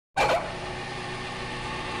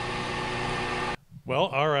Well,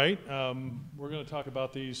 all right. We're going to talk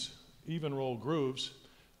about these Evnroll grooves.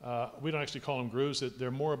 We don't actually call them grooves. They're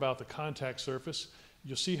more about the contact surface.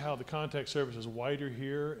 You'll see how the contact surface is wider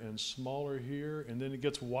here and smaller here, and then it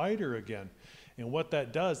gets wider again. And what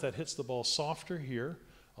that does, that hits the ball softer here,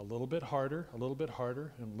 a little bit harder, and a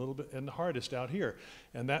little bit, and the hardest out here.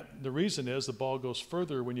 And the reason is the ball goes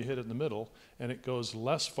further when you hit it in the middle, and it goes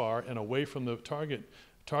less far and away from the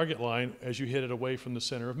target line as you hit it away from the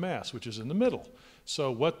center of mass, which is in the middle.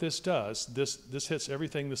 So what this does, this hits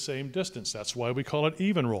everything the same distance. That's why we call it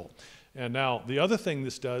Evnroll. And now the other thing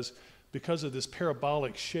this does, because of this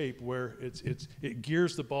parabolic shape where it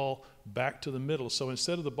gears the ball back to the middle. So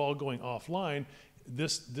instead of the ball going offline,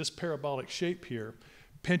 this parabolic shape here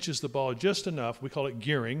pinches the ball just enough, we call it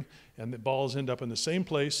gearing, and the balls end up in the same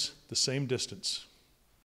place, the same distance.